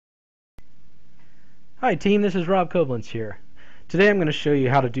Hi team, this is Rob Koblenz here. Today I'm going to show you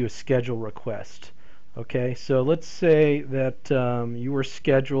how to do a schedule request. Okay, so let's say that you were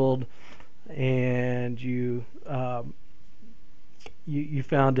scheduled and you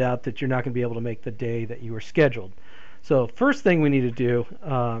found out that you're not going to be able to make the day that you were scheduled. So first thing we need to do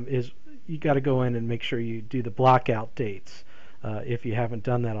is you got to go in and make sure you do the blockout dates if you haven't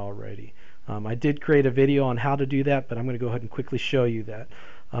done that already. I did create a video on how to do that, but I'm going to go ahead and quickly show you that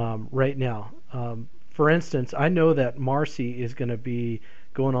right now. For instance, I know that Marcy is going to be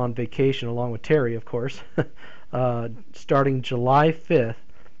going on vacation along with Terry, of course, starting July 5th,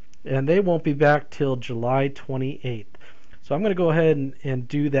 and they won't be back till July 28th. So I'm going to go ahead and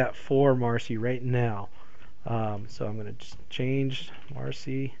do that for Marcy right now. So I'm going to just change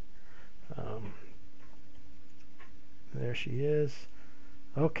Marcy. There she is.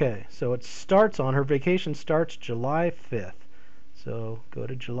 Okay, so it starts on her vacation starts July 5th. So go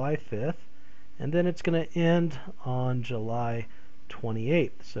to July 5th. And then it's going to end on July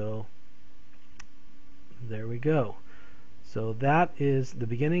 28th. So there we go. So that is the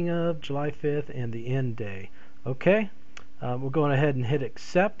beginning of July 5th and the end day. Okay, we're going ahead and hit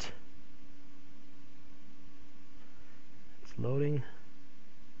accept. It's loading.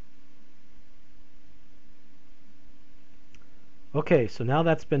 Okay, so now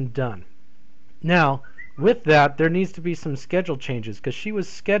that's been done. Now, with that, there needs to be some schedule changes because she was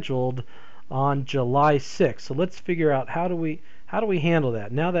scheduled on July 6th. So let's figure out how do we handle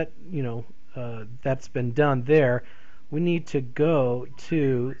that. Now that that's been done there, we need to go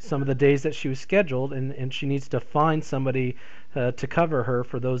to some of the days that she was scheduled, and she needs to find somebody to cover her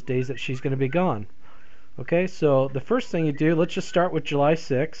for those days that she's going to be gone. Okay, so the first thing you do, let's just start with July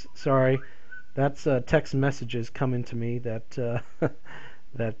 6th. Sorry, that's text messages coming to me that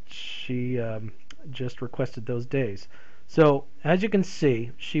that she just requested those days. So as you can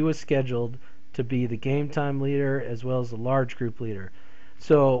see, she was scheduled to be the game time leader as well as the large group leader.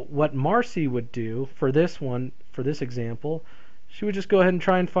 So what Marcy would do for this one, for this example, she would just go ahead and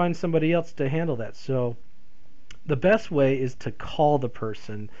try and find somebody else to handle that. So the best way is to call the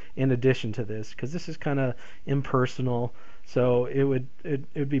person in addition to this, because this is kind of impersonal. So it would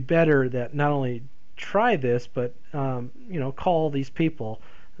be better that not only try this, but call these people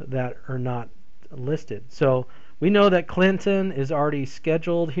that are not listed. So we know that Clinton is already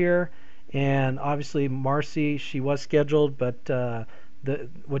scheduled here, and obviously Marcy, she was scheduled, but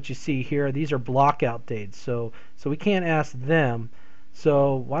what you see here, these are blockout dates. So we can't ask them.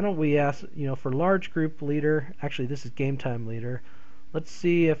 So why don't we ask, for large group leader, actually this is game time leader. Let's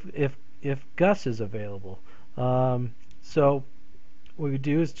see if Gus is available. So what we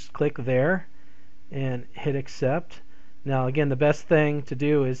do is just click there and hit accept. Now again, the best thing to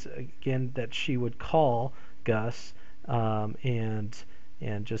do is again that she would call Gus and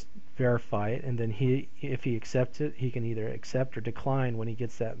just verify it, and then if he accepts it, he can either accept or decline when he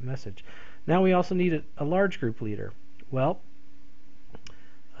gets that message. Now we also need a large group leader. Well,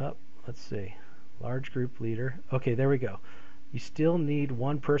 let's see, large group leader. Okay, there we go. You still need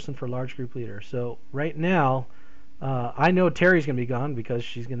one person for large group leader. So right now, I know Terry's going to be gone because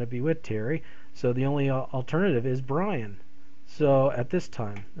she's going to be with Terry. So the only alternative is Brian. So at this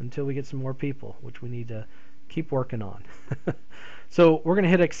time, until we get some more people, which we need to keep working on. So we're going to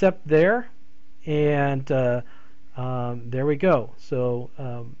hit accept there, and there we go. So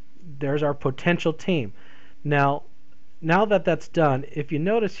there's our potential team. Now that that's done, if you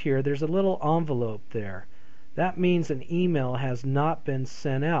notice here, there's a little envelope there. That means an email has not been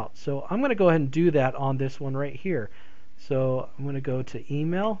sent out. So I'm going to go ahead and do that on this one right here. So I'm going to go to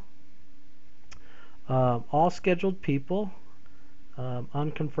email, all scheduled people,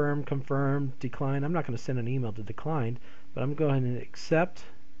 unconfirmed, confirmed, decline. I'm not going to send an email to decline, but I'm going to go ahead and accept,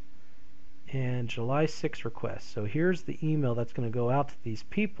 and July 6th request. So here's the email that's going to go out to these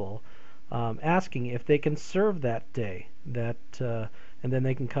people asking if they can serve that day, and then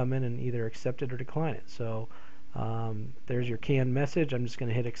they can come in and either accept it or decline it. So there's your canned message. I'm just going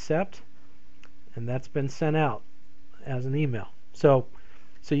to hit accept, and that's been sent out as an email. So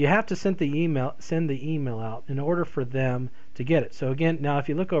you have to send the email out in order for them to get it. So again, now if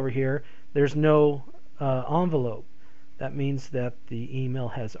you look over here, there's no envelope. That means that the email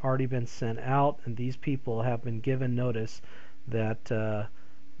has already been sent out, and these people have been given notice that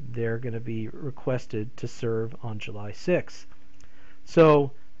they're going to be requested to serve on July 6th.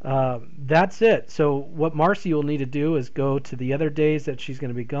 So that's it. So what Marcy will need to do is go to the other days that she's going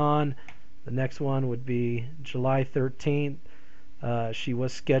to be gone. The next one would be July 13th. She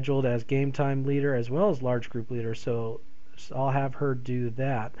was scheduled as game time leader as well as large group leader, so I'll have her do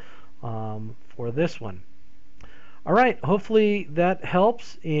that for this one. All right, hopefully that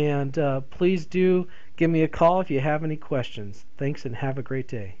helps, and please do Give me a call if you have any questions. Thanks and have a great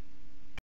day.